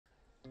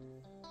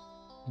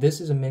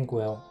This is a minke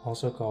whale,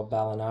 also called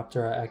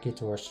Balanoptera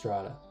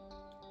acutorostrata.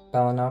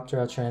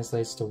 Balanoptera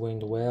translates to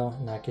winged whale,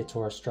 and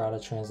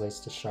acutorostrata translates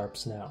to sharp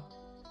snout.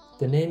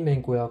 The name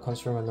minke whale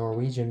comes from a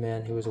Norwegian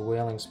man who was a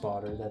whaling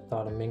spotter that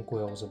thought a minke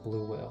whale was a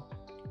blue whale.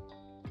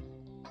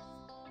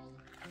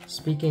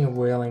 Speaking of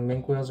whaling,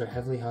 minke whales are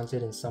heavily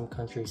hunted in some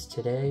countries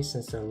today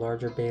since their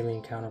larger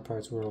baleen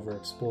counterparts were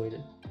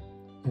overexploited.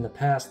 In the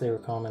past, they were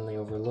commonly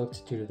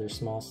overlooked due to their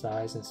small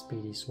size and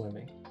speedy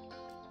swimming.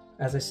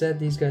 As I said,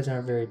 these guys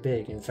aren't very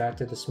big. In fact,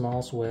 they're the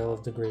smallest whale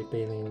of the great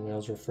baleen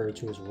whales referred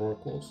to as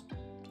rorquals.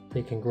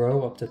 They can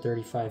grow up to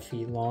 35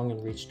 feet long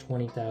and reach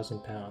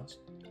 20,000 pounds.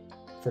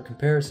 For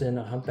comparison,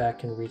 a humpback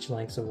can reach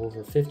lengths of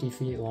over 50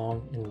 feet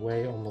long and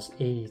weigh almost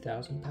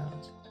 80,000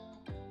 pounds.